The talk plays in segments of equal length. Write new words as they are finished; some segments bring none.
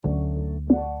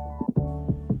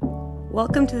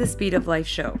Welcome to the Speed of Life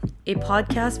Show, a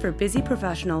podcast for busy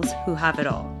professionals who have it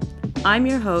all. I'm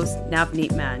your host,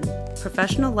 Navneet Mann,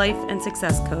 professional life and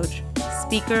success coach,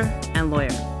 speaker, and lawyer.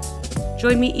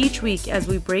 Join me each week as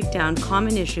we break down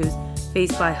common issues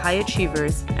faced by high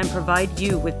achievers and provide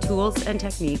you with tools and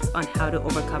techniques on how to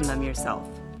overcome them yourself.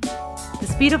 The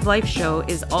Speed of Life Show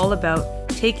is all about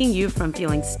taking you from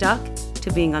feeling stuck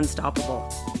to being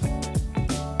unstoppable.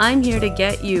 I'm here to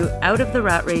get you out of the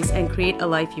rat race and create a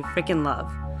life you freaking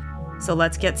love. So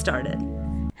let's get started.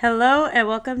 Hello and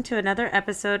welcome to another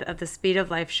episode of the Speed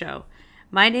of Life Show.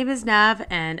 My name is Nav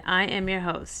and I am your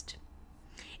host.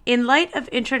 In light of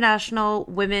International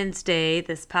Women's Day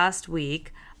this past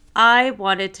week, I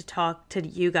wanted to talk to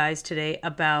you guys today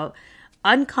about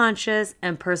unconscious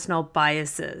and personal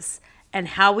biases and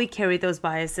how we carry those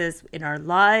biases in our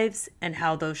lives and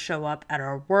how those show up at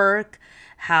our work,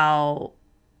 how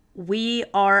we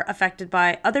are affected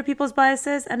by other people's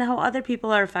biases and how other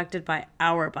people are affected by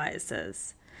our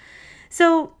biases.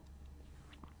 So,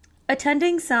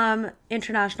 attending some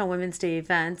International Women's Day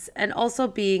events and also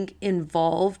being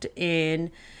involved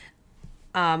in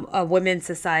a women's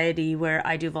society where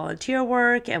I do volunteer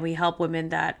work and we help women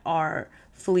that are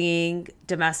fleeing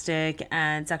domestic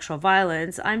and sexual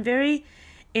violence, I'm very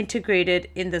integrated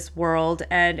in this world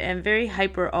and am very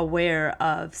hyper aware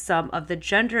of some of the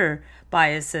gender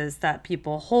biases that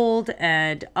people hold.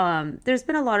 And there's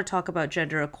been a lot of talk about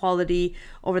gender equality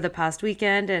over the past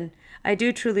weekend. And I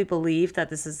do truly believe that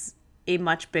this is a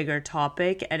much bigger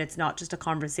topic and it's not just a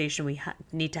conversation we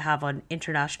need to have on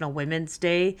International Women's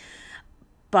Day,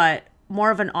 but more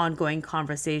of an ongoing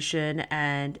conversation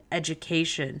and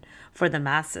education for the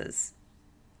masses.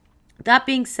 That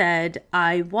being said,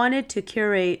 I wanted to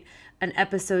curate an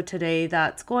episode today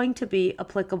that's going to be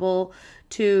applicable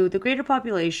to the greater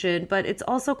population, but it's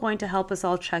also going to help us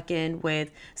all check in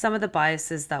with some of the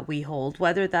biases that we hold,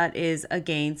 whether that is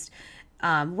against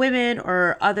women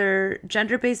or other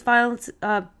gender-based violence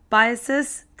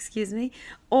biases,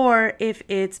 or if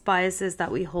it's biases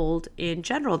that we hold in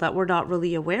general that we're not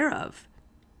really aware of.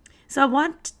 So I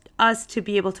want us to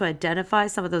be able to identify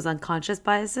some of those unconscious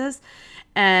biases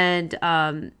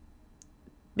and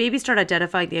maybe start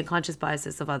identifying the unconscious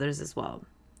biases of others as well.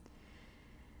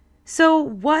 So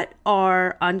what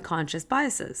are unconscious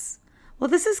biases? Well,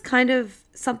 this is kind of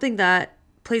something that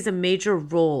plays a major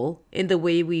role in the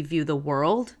way we view the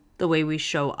world, the way we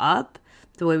show up,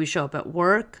 the way we show up at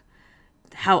work,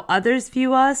 how others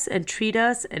view us and treat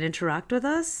us and interact with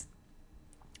us.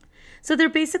 So they're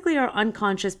basically our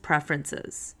unconscious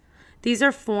preferences. These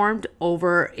are formed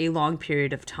over a long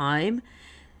period of time.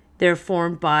 They're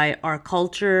formed by our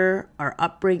culture, our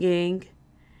upbringing,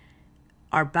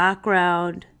 our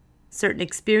background, certain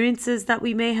experiences that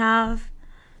we may have,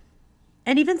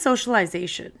 and even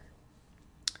socialization.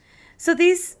 So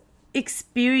these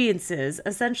experiences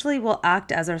essentially will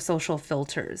act as our social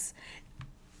filters.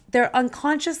 They're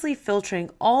unconsciously filtering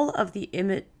all of the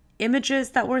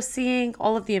images that we're seeing,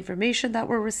 all of the information that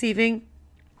we're receiving,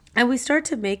 and we start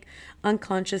to make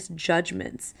unconscious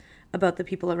judgments about the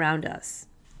people around us.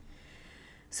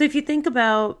 So if you think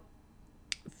about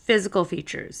physical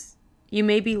features, you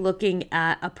may be looking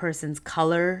at a person's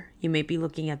color, you may be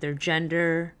looking at their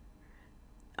gender,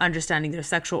 understanding their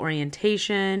sexual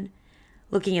orientation,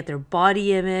 looking at their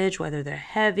body image, whether they're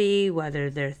heavy, whether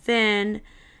they're thin.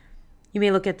 You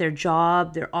may look at their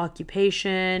job, their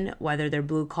occupation, whether they're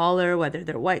blue collar, whether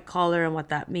they're white collar, and what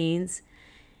that means.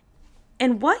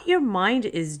 And what your mind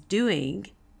is doing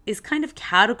is kind of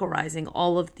categorizing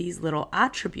all of these little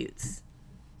attributes.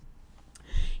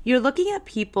 You're looking at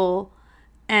people,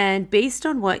 and based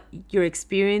on what your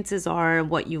experiences are and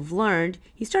what you've learned,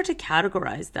 you start to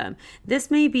categorize them.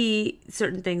 This may be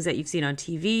certain things that you've seen on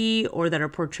TV or that are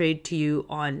portrayed to you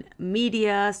on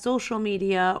media, social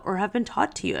media, or have been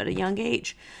taught to you at a young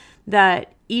age,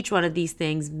 that each one of these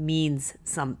things means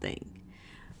something.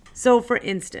 So for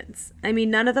instance,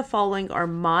 none of the following are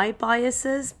my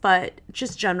biases, but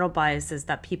just general biases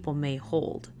that people may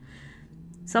hold.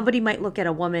 Somebody might look at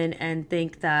a woman and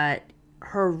think that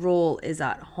her role is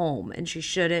at home and she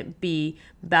shouldn't be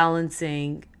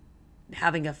balancing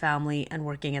having a family and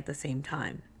working at the same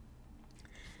time.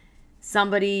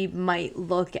 Somebody might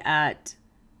look at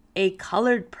a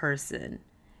colored person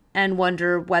and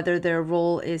wonder whether their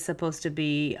role is supposed to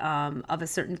be of a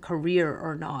certain career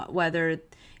or not, whether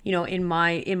in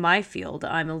my field,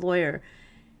 I'm a lawyer.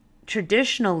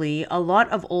 traditionally, a lot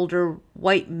of older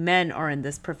white men are in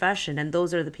this profession, and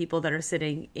those are the people that are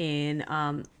sitting in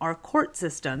our court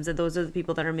systems, and those are the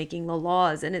people that are making the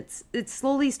laws. And it's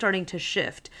slowly starting to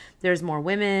shift. There's more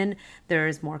women,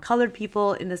 there's more colored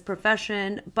people in this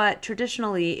profession, but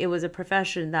traditionally, it was a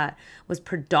profession that was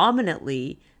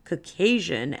predominantly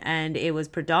Caucasian, and it was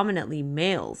predominantly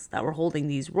males that were holding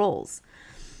these roles.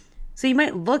 So you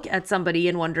might look at somebody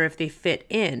and wonder if they fit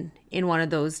in one of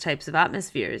those types of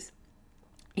atmospheres.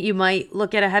 You might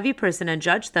look at a heavy person and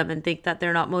judge them and think that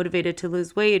they're not motivated to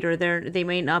lose weight, or they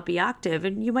may not be active,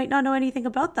 and you might not know anything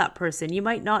about that person. You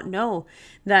might not know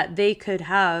that they could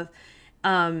have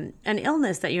an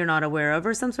illness that you're not aware of,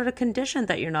 or some sort of condition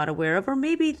that you're not aware of, or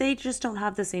maybe they just don't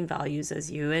have the same values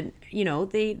as you, and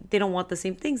they don't want the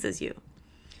same things as you.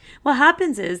 What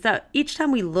happens is that each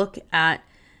time we look at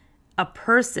a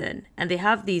person and they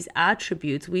have these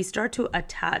attributes, we start to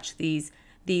attach these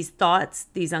thoughts,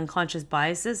 these unconscious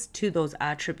biases to those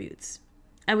attributes.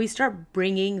 And we start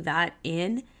bringing that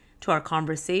in to our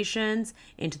conversations,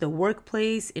 into the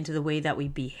workplace, into the way that we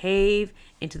behave,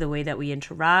 into the way that we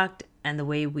interact, and the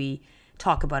way we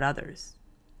talk about others.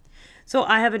 So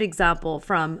I have an example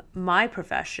from my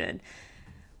profession.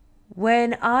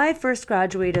 When I first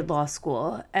graduated law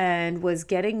school and was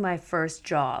getting my first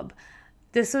job,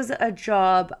 this was a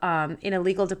job in a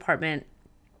legal department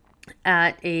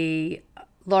at a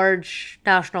large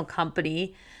national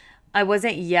company. I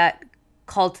wasn't yet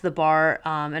called to the bar,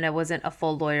 and I wasn't a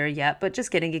full lawyer yet, but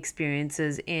just getting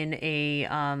experiences in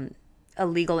a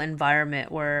legal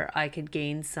environment where I could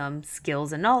gain some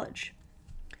skills and knowledge.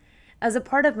 As a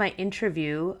part of my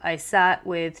interview, I sat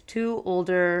with two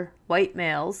older white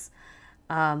males.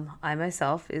 I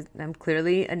myself am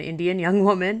clearly an Indian young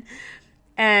woman.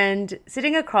 And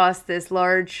sitting across this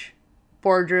large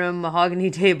boardroom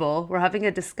mahogany table, we're having a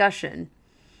discussion.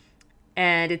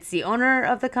 And it's the owner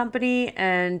of the company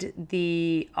and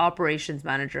the operations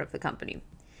manager of the company.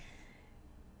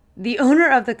 The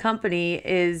owner of the company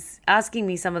is asking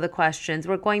me some of the questions.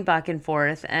 We're going back and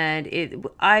forth, and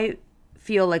I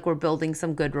feel like we're building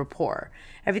some good rapport.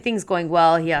 Everything's going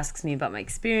well. He asks me about my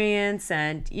experience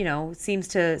and, seems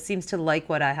to like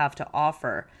what I have to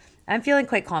offer. I'm feeling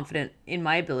quite confident in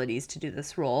my abilities to do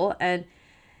this role. And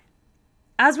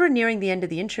as we're nearing the end of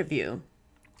the interview,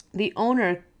 the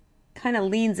owner kind of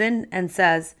leans in and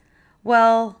says,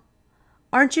 "Well,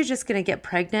 aren't you just going to get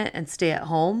pregnant and stay at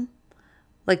home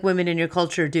like women in your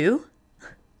culture do?"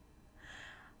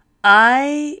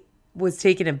 I was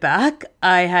taken aback.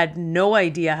 I had no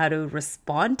idea how to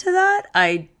respond to that.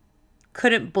 I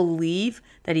couldn't believe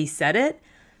that he said it.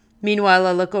 Meanwhile,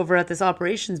 I look over at this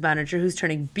operations manager who's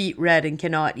turning beet red and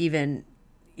can't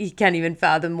even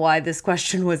fathom why this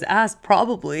question was asked,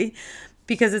 probably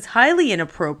because it's highly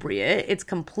inappropriate. It's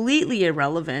completely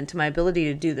irrelevant to my ability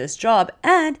to do this job,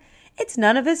 and it's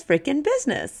none of his freaking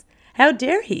business. How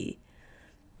dare he?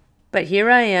 But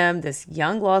here I am, this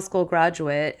young law school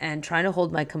graduate, and trying to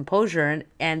hold my composure.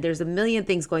 And there's a million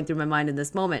things going through my mind in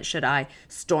this moment. Should I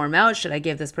storm out? Should I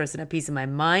give this person a piece of my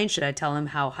mind? Should I tell him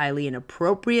how highly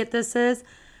inappropriate this is?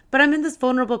 But I'm in this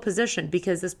vulnerable position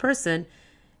because this person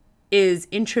is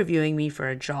interviewing me for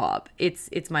a job.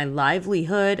 It's my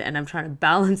livelihood, and I'm trying to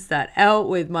balance that out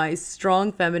with my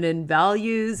strong feminine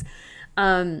values.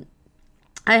 I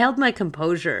held my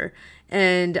composure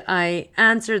and I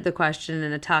answered the question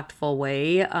in a tactful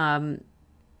way.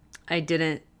 I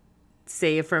didn't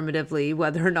say affirmatively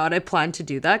whether or not I planned to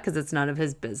do that because it's none of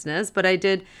his business, but I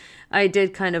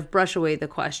did kind of brush away the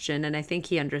question, and I think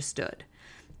he understood.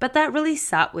 But that really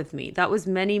sat with me. That was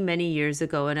many, many years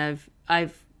ago, and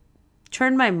I've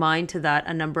turned my mind to that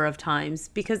a number of times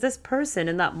because this person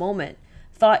in that moment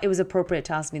thought it was appropriate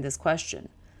to ask me this question.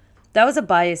 That was a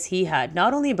bias he had,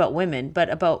 not only about women, but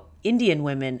about Indian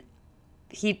women.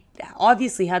 He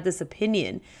obviously had this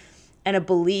opinion and a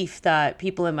belief that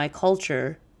people in my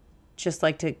culture just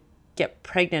like to get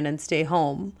pregnant and stay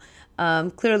home,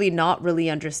 clearly not really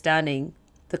understanding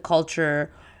the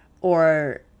culture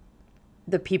or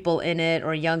the people in it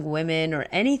or young women or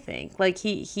anything. Like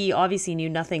he obviously knew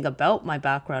nothing about my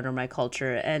background or my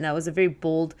culture, and that was a very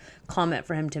bold comment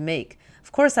for him to make.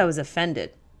 Of course, I was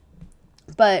offended.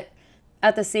 But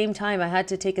at the same time, I had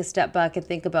to take a step back and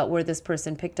think about where this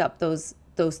person picked up those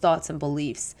thoughts and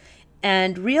beliefs,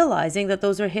 and realizing that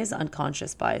those are his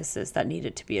unconscious biases that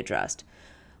needed to be addressed.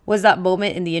 Was that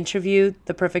moment in the interview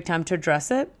the perfect time to address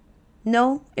it?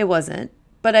 No, it wasn't.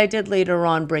 But I did later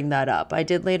on bring that up. I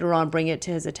did later on bring it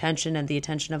to his attention and the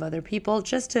attention of other people,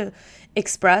 just to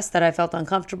express that I felt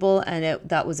uncomfortable and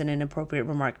that was an inappropriate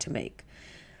remark to make.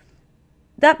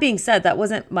 that being said, that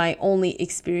wasn't my only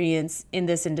experience in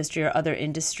this industry or other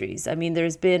industries. I mean,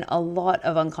 there's been a lot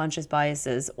of unconscious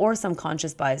biases or some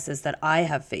conscious biases that I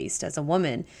have faced as a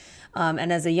woman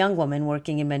and as a young woman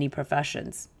working in many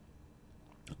professions.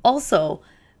 Also,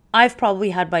 I've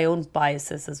probably had my own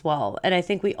biases as well. And I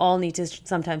think we all need to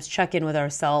sometimes check in with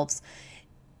ourselves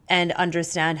and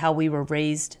understand how we were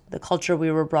raised, the culture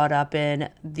we were brought up in,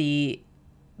 the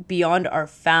beyond our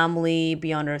family,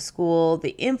 beyond our school,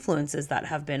 the influences that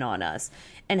have been on us,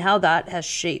 and how that has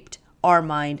shaped our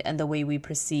mind and the way we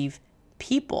perceive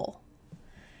people.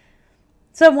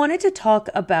 So I wanted to talk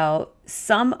about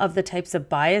some of the types of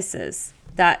biases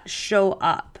that show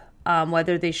up,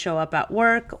 whether they show up at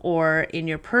work or in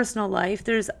your personal life.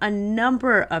 There's a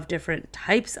number of different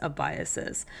types of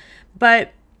biases,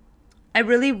 but I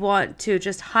really want to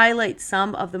just highlight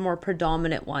some of the more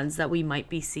predominant ones that we might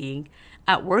be seeing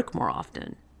at work more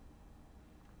often.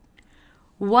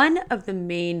 One of the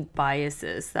main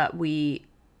biases that we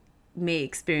may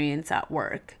experience at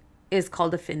work is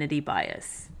called affinity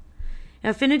bias.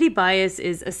 Now, affinity bias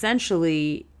is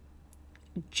essentially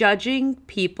judging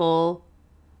people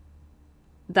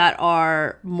that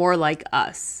are more like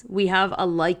us. We have a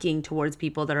liking towards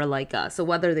people that are like us. So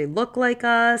whether they look like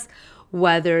us,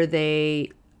 whether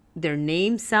their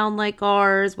names sound like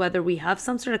ours, whether we have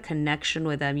some sort of connection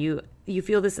with them, you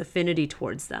feel this affinity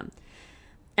towards them.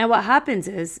 And what happens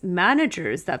is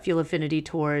managers that feel affinity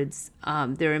towards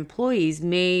their employees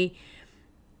may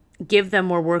give them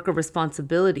more work or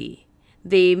responsibility.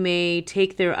 They may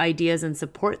take their ideas and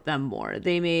support them more.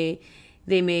 They may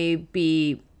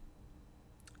be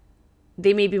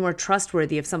more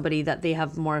trustworthy of somebody that they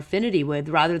have more affinity with,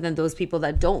 rather than those people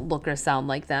that don't look or sound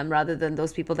like them, rather than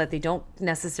those people that they don't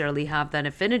necessarily have that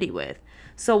affinity with.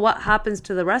 So what happens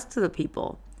to the rest of the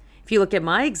people? If you look at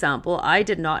my example, I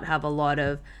did not have a lot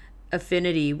of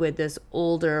affinity with this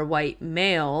older white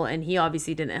male, and he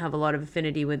obviously didn't have a lot of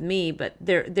affinity with me, but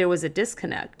there was a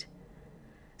disconnect.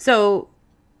 So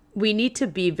we need to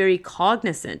be very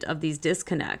cognizant of these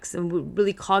disconnects and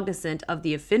really cognizant of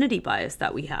the affinity bias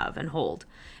that we have and hold.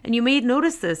 And you may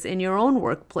notice this in your own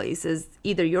workplace, is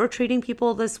either you're treating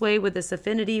people this way with this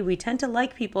affinity. We tend to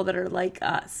like people that are like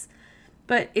us,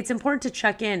 but it's important to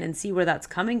check in and see where that's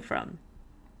coming from.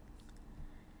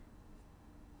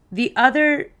 The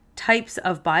other types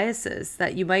of biases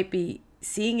that you might be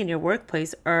seeing in your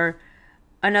workplace are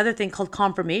another thing called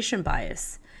confirmation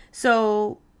bias.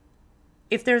 So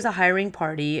if there's a hiring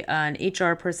party, an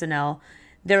HR personnel,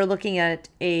 they're looking at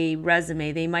a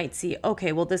resume, they might see,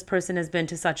 okay, well, this person has been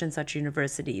to such and such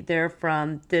university. They're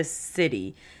from this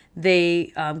city.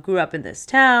 They grew up in this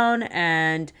town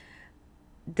and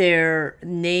their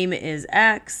name is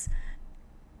X.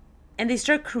 And they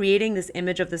start creating this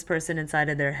image of this person inside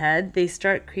of their head. They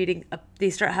start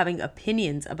having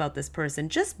opinions about this person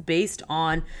just based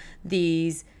on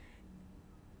the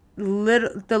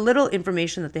little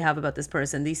information that they have about this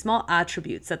person, these small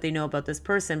attributes that they know about this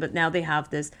person. But now they have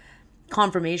this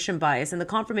confirmation bias, and the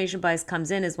confirmation bias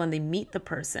comes in is when they meet the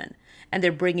person and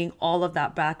they're bringing all of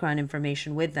that background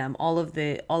information with them, all of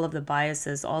the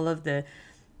biases, all of the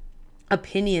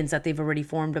opinions that they've already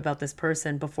formed about this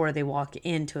person before they walk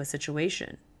into a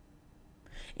situation.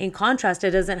 In contrast,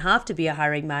 it doesn't have to be a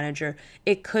hiring manager.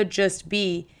 It could just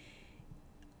be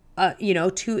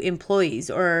two employees,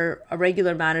 or a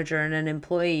regular manager and an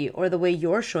employee, or the way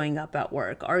you're showing up at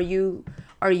work. Are you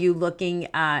looking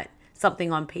at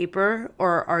something on paper,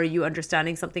 or are you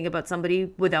understanding something about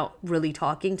somebody without really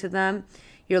talking to them?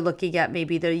 You're looking at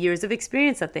maybe the years of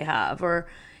experience that they have, or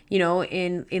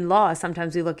in law,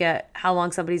 sometimes we look at how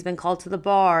long somebody's been called to the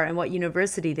bar and what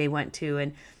university they went to.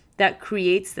 And that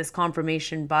creates this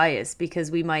confirmation bias, because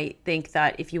we might think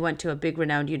that if you went to a big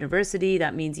renowned university,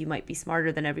 that means you might be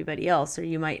smarter than everybody else, or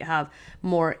you might have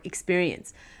more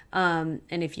experience. And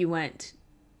if you went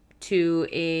to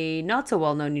a not so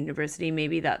well-known university,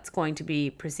 maybe that's going to be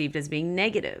perceived as being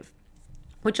negative,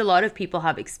 which a lot of people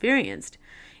have experienced.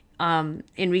 In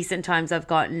recent times, I've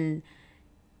gotten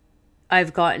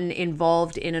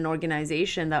involved in an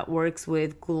organization that works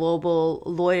with global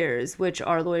lawyers, which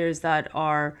are lawyers that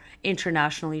are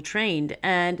internationally trained,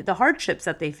 and the hardships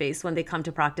that they face when they come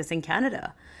to practice in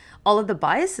Canada, all of the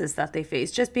biases that they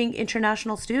face just being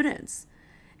international students.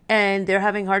 And they're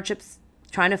having hardships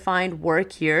trying to find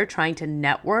work here, trying to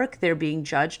network. They're being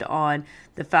judged on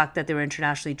the fact that they were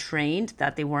internationally trained,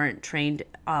 that they weren't trained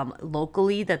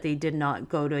locally, that they did not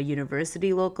go to a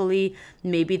university locally.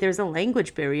 Maybe there's a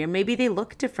language barrier. Maybe they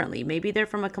look differently. Maybe they're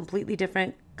from a completely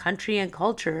different country and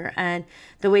culture, and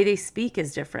the way they speak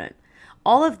is different.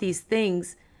 All of these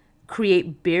things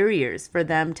create barriers for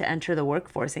them to enter the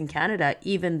workforce in Canada,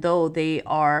 even though they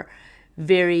are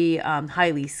very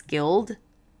highly skilled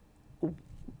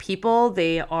people.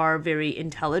 They are very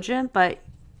intelligent, but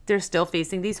they're still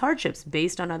facing these hardships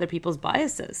based on other people's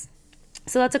biases.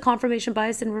 So that's a confirmation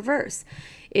bias in reverse.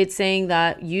 It's saying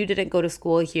that you didn't go to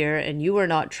school here and you were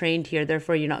not trained here,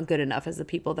 therefore you're not good enough as the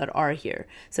people that are here.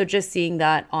 So just seeing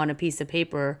that on a piece of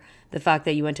paper, the fact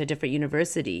that you went to a different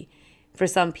university, for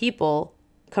some people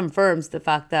confirms the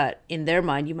fact that in their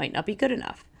mind you might not be good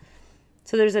enough.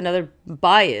 So there's another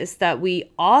bias that we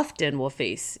often will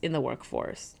face in the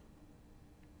workforce.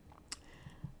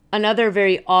 Another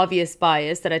very obvious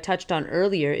bias that I touched on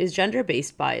earlier is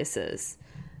gender-based biases.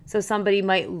 So somebody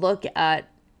might look at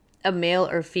a male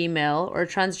or female or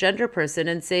transgender person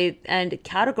and say and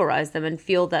categorize them and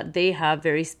feel that they have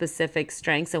very specific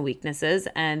strengths and weaknesses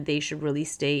and they should really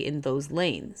stay in those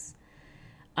lanes.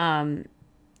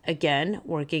 Again,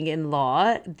 working in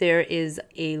law, there is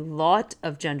a lot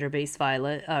of gender-based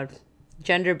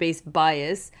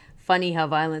bias. Funny how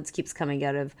violence keeps coming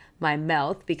out of my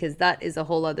mouth, because that is a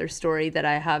whole other story that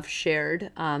I have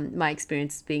shared, my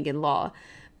experience being in law.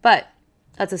 But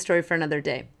that's a story for another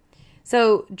day.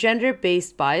 So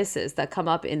gender-based biases that come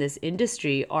up in this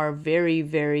industry are very,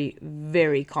 very,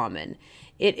 very common.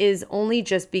 It is only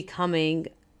just becoming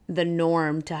the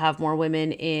norm to have more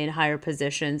women in higher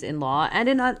positions in law and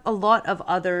in a lot of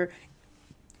other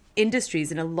industries,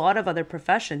 in a lot of other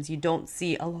professions. You don't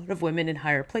see a lot of women in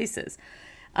higher places.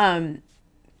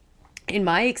 In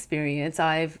my experience,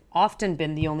 I've often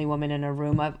been the only woman in a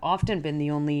room. I've often been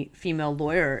the only female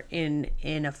lawyer in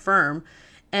a firm.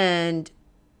 And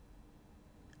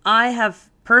I have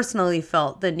personally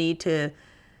felt the need to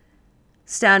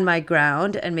stand my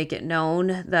ground and make it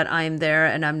known that I'm there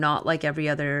and I'm not like every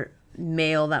other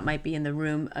male that might be in the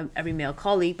room, every male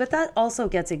colleague. But that also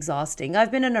gets exhausting.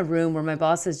 I've been in a room where my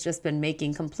boss has just been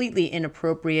making completely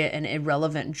inappropriate and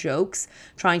irrelevant jokes,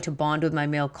 trying to bond with my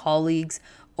male colleagues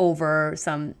over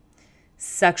some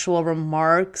sexual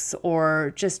remarks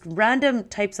or just random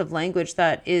types of language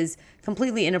that is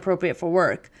completely inappropriate for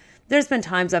work. There's been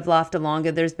times I've laughed along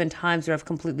and there's been times where I've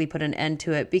completely put an end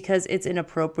to it because it's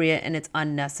inappropriate and it's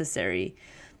unnecessary.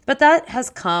 But that has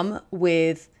come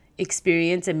with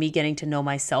experience and me getting to know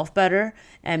myself better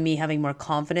and me having more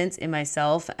confidence in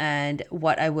myself and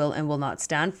what I will and will not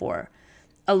stand for.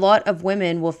 A lot of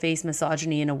women will face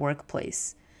misogyny in a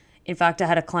workplace. In fact, I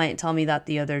had a client tell me that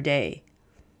the other day.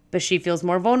 But she feels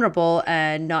more vulnerable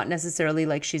and not necessarily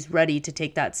like she's ready to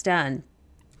take that stand.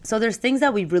 So there's things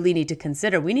that we really need to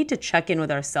consider. We need to check in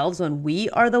with ourselves when we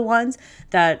are the ones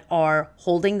that are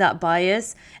holding that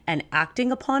bias and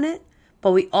acting upon it.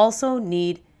 But we also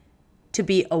need to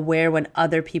be aware when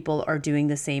other people are doing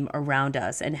the same around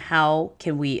us and how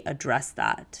can we address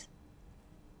that.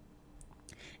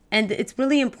 And it's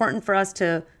really important for us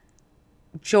to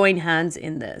join hands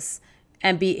in this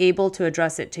and be able to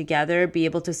address it together, be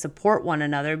able to support one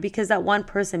another, because that one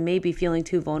person may be feeling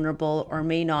too vulnerable or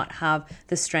may not have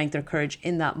the strength or courage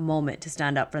in that moment to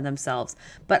stand up for themselves.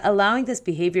 But allowing this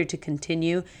behavior to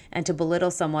continue and to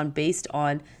belittle someone based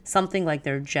on something like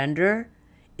their gender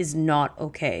is not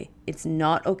okay. It's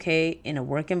not okay in a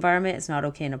work environment. It's not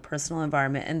okay in a personal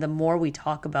environment. And the more we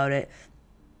talk about it,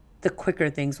 the quicker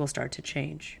things will start to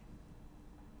change.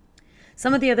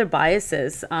 Some of the other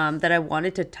biases that I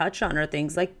wanted to touch on are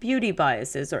things like beauty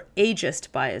biases or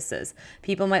ageist biases.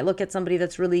 People might look at somebody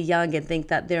that's really young and think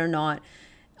that they're not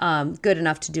good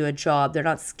enough to do a job. They're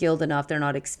not skilled enough. They're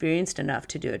not experienced enough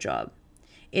to do a job.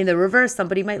 In the reverse,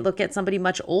 somebody might look at somebody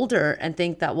much older and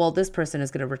think that, well, this person is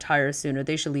going to retire sooner.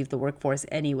 They should leave the workforce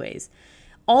anyways.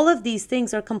 All of these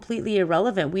things are completely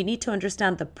irrelevant. We need to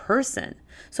understand the person.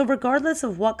 So regardless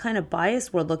of what kind of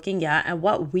bias we're looking at and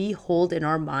what we hold in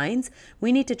our minds,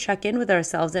 we need to check in with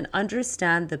ourselves and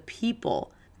understand the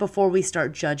people before we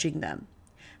start judging them.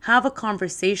 Have a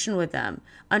conversation with them.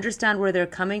 Understand where they're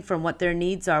coming from, what their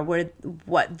needs are,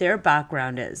 what their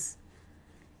background is,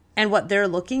 and what they're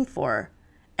looking for.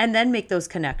 And then make those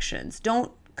connections.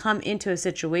 Don't come into a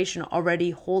situation already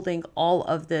holding all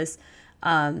of this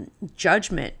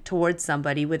judgment towards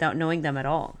somebody without knowing them at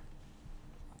all.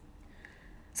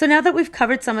 So now that we've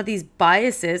covered some of these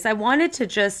biases, I wanted to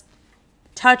just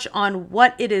touch on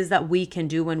what it is that we can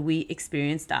do when we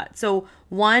experience that. So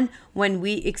one, when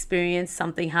we experience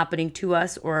something happening to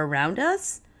us or around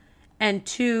us, and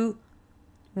two,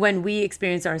 when we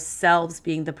experience ourselves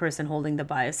being the person holding the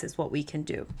biases, what we can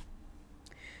do.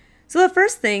 So the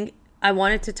first thing I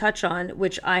wanted to touch on,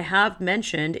 which I have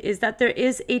mentioned, is that there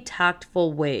is a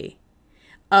tactful way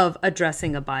of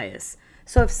addressing a bias.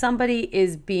 So if somebody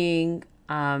is being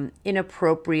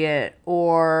inappropriate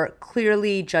or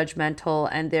clearly judgmental,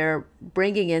 and they're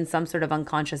bringing in some sort of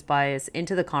unconscious bias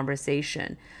into the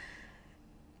conversation,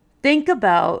 think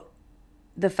about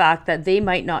the fact that they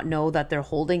might not know that they're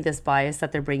holding this bias,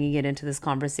 that they're bringing it into this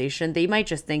conversation. They might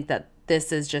just think that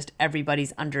this is just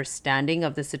everybody's understanding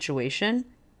of the situation,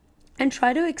 and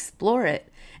try to explore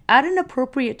it at an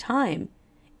appropriate time.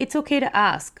 It's okay to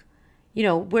ask,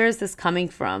 where is this coming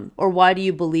from? Or why do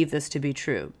you believe this to be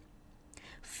true?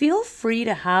 Feel free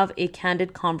to have a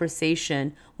candid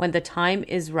conversation when the time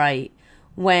is right,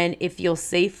 when it feels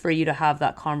safe for you to have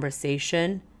that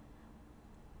conversation.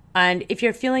 And if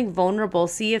you're feeling vulnerable,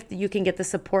 see if you can get the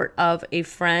support of a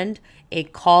friend, a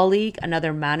colleague,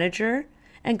 another manager,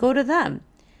 and go to them.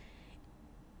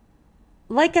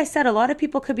 Like I said, a lot of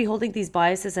people could be holding these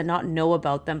biases and not know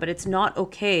about them, but it's not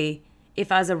okay if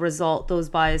as a result, those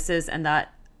biases and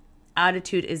that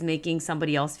attitude is making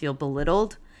somebody else feel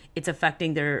belittled. It's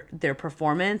affecting their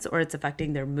performance, or it's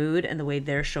affecting their mood and the way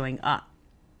they're showing up.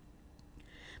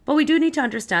 But we do need to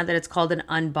understand that it's called an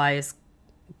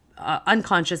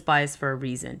unconscious bias for a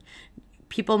reason.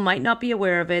 People might not be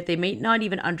aware of it. They may not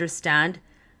even understand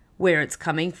where it's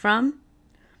coming from.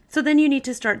 So then you need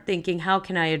to start thinking, how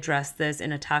can I address this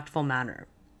in a tactful manner?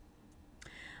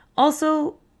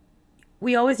 Also,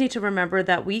 we always need to remember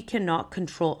that we cannot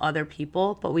control other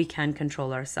people, but we can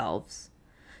control ourselves.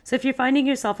 So if you're finding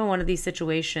yourself in one of these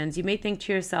situations, you may think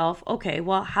to yourself, okay,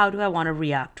 well, how do I want to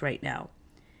react right now?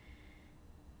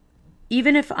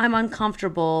 Even if I'm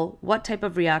uncomfortable, what type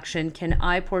of reaction can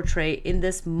I portray in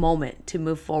this moment to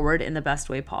move forward in the best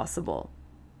way possible?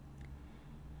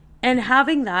 And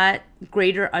having that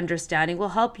greater understanding will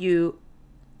help you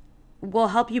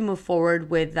move forward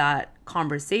with that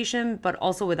conversation, but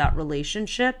also with that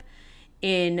relationship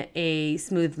in a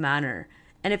smooth manner.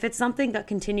 And if it's something that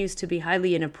continues to be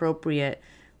highly inappropriate,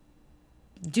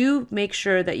 do make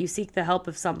sure that you seek the help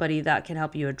of somebody that can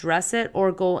help you address it,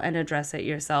 or go and address it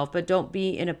yourself. But don't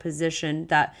be in a position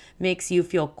that makes you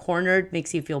feel cornered,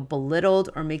 makes you feel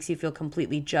belittled, or makes you feel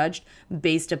completely judged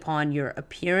based upon your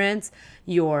appearance,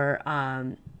 your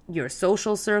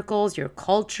social circles, your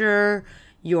culture,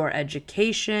 your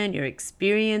education, your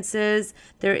experiences.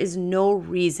 There is no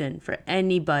reason for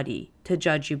anybody to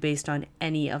judge you based on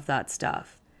any of that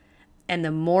stuff. And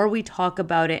the more we talk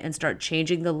about it and start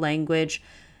changing the language,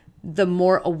 the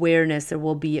more awareness there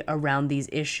will be around these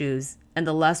issues, and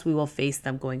the less we will face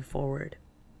them going forward.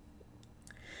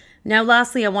 Now,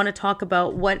 lastly, I want to talk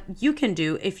about what you can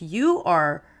do if you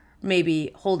are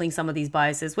maybe holding some of these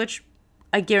biases, which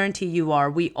I guarantee you are.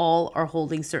 We all are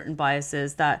holding certain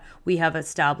biases that we have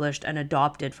established and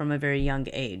adopted from a very young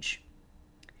age.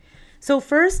 So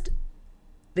first,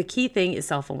 the key thing is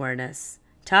self-awareness.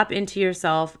 Tap into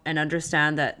yourself and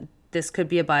understand that this could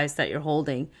be a bias that you're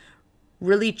holding.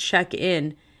 Really check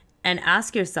in and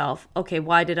ask yourself, okay,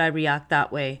 why did I react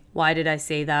that way? Why did I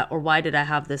say that? Or why did I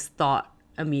have this thought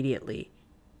immediately?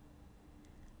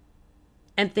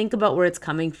 And think about where it's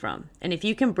coming from. And if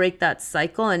you can break that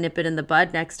cycle and nip it in the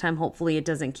bud, next time, hopefully it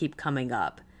doesn't keep coming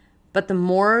up. But the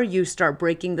more you start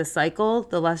breaking the cycle,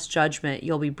 the less judgment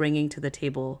you'll be bringing to the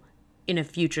table in a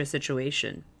future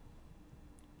situation.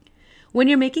 When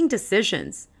you're making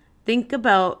decisions, think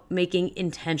about making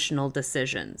intentional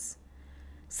decisions.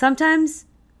 Sometimes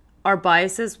our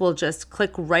biases will just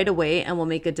click right away and we'll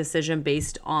make a decision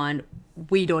based on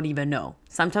we don't even know.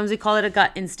 Sometimes we call it a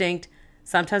gut instinct.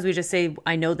 Sometimes we just say,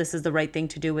 I know this is the right thing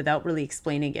to do without really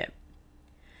explaining it.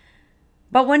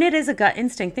 But when it is a gut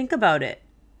instinct, think about it.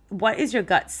 What is your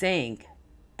gut saying?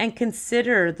 And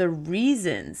consider the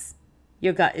reasons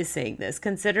your gut is saying this.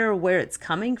 Consider where it's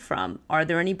coming from. Are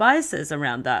there any biases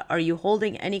around that? Are you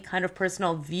holding any kind of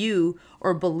personal view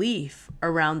or belief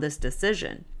around this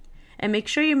decision? And make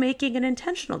sure you're making an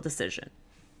intentional decision.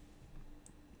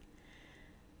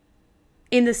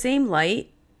 In the same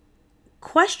light,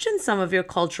 question some of your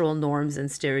cultural norms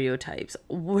and stereotypes.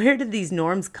 Where did these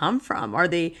norms come from? Were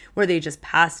they just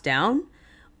passed down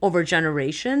over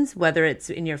generations, whether it's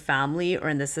in your family or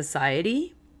in the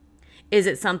society? Is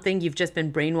it something you've just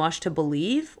been brainwashed to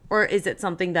believe? Or is it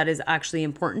something that is actually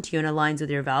important to you and aligns with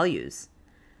your values?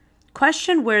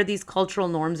 Question where these cultural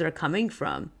norms are coming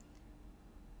from.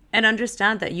 And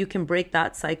understand that you can break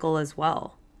that cycle as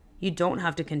well. You don't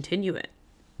have to continue it.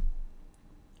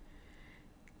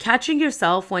 Catching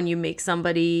yourself when you make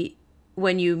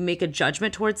a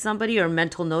judgment towards somebody or a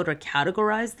mental note or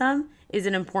categorize them is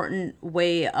an important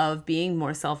way of being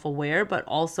more self-aware, but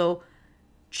also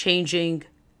changing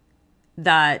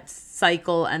that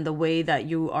cycle and the way that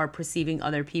you are perceiving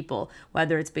other people,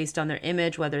 whether it's based on their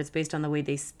image, whether it's based on the way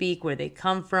they speak, where they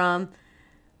come from.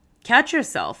 catch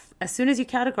yourself. As soon as you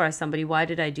categorize somebody, why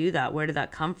did I do that? Where did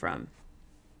that come from?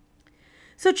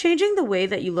 So changing the way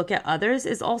that you look at others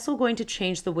is also going to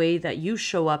change the way that you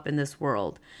show up in this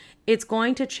world. It's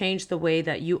going to change the way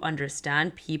that you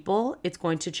understand people. It's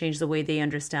going to change the way they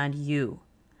understand you.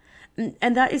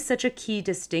 And that is such a key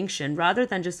distinction. Rather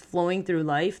than just flowing through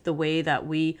life the way that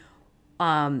we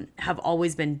have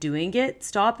always been doing it,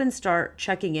 stop and start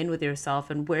checking in with yourself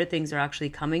and where things are actually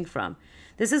coming from.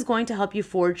 This is going to help you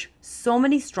forge so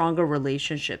many stronger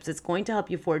relationships. It's going to help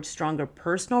you forge stronger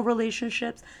personal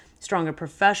relationships, stronger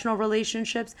professional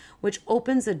relationships, which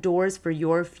opens the doors for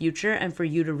your future and for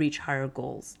you to reach higher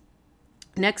goals.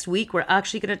 Next week, we're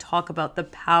actually going to talk about the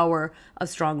power of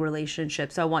strong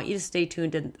relationships. So I want you to stay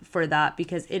tuned for that,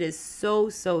 because it is so,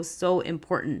 so, so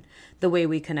important the way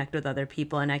we connect with other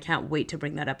people. And I can't wait to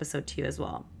bring that episode to you as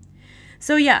well.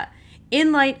 So yeah,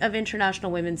 in light of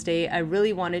International Women's Day, I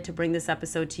really wanted to bring this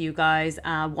episode to you guys.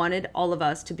 I wanted all of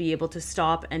us to be able to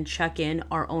stop and check in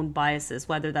our own biases,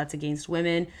 whether that's against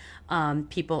women,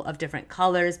 people of different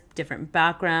colors, different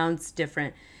backgrounds,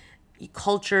 different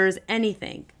cultures,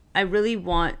 anything. I really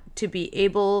want to be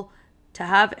able to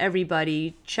have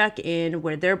everybody check in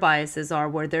where their biases are,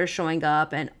 where they're showing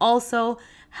up, and also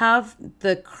have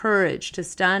the courage to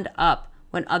stand up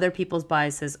when other people's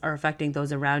biases are affecting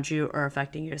those around you or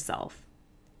affecting yourself.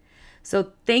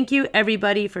 So thank you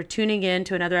everybody for tuning in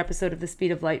to another episode of the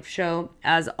Speed of Life show.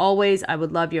 As always, I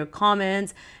would love your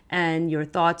comments and your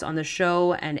thoughts on the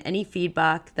show and any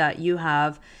feedback that you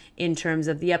have in terms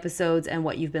of the episodes and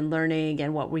what you've been learning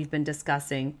and what we've been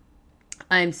discussing.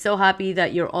 I'm so happy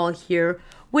that you're all here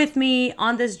with me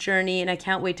on this journey, and I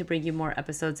can't wait to bring you more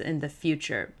episodes in the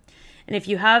future. And if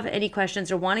you have any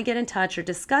questions or want to get in touch or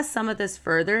discuss some of this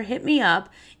further, hit me up.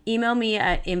 Email me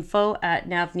at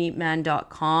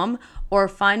info@navneetman.com or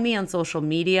find me on social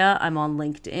media. I'm on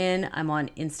LinkedIn. I'm on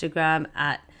Instagram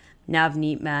at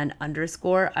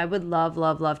navneetman_. I would love,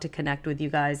 love, love to connect with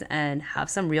you guys and have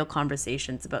some real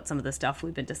conversations about some of the stuff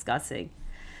we've been discussing.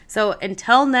 So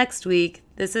until next week,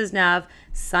 this is Nav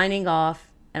signing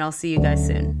off, and I'll see you guys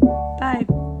soon. Bye.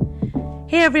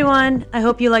 Hey everyone, I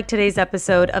hope you liked today's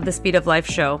episode of the Speed of Life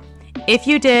show. If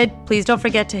you did, please don't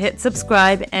forget to hit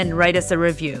subscribe and write us a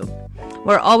review.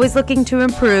 We're always looking to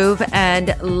improve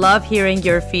and love hearing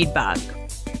your feedback.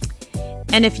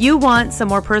 And if you want some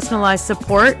more personalized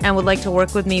support and would like to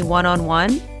work with me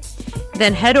one-on-one,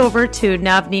 then head over to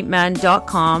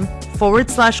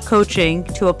navneetman.com/coaching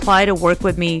to apply to work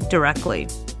with me directly.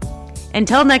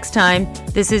 Until next time,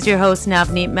 this is your host, Nav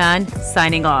Neetman,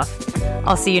 signing off.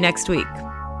 I'll see you next week.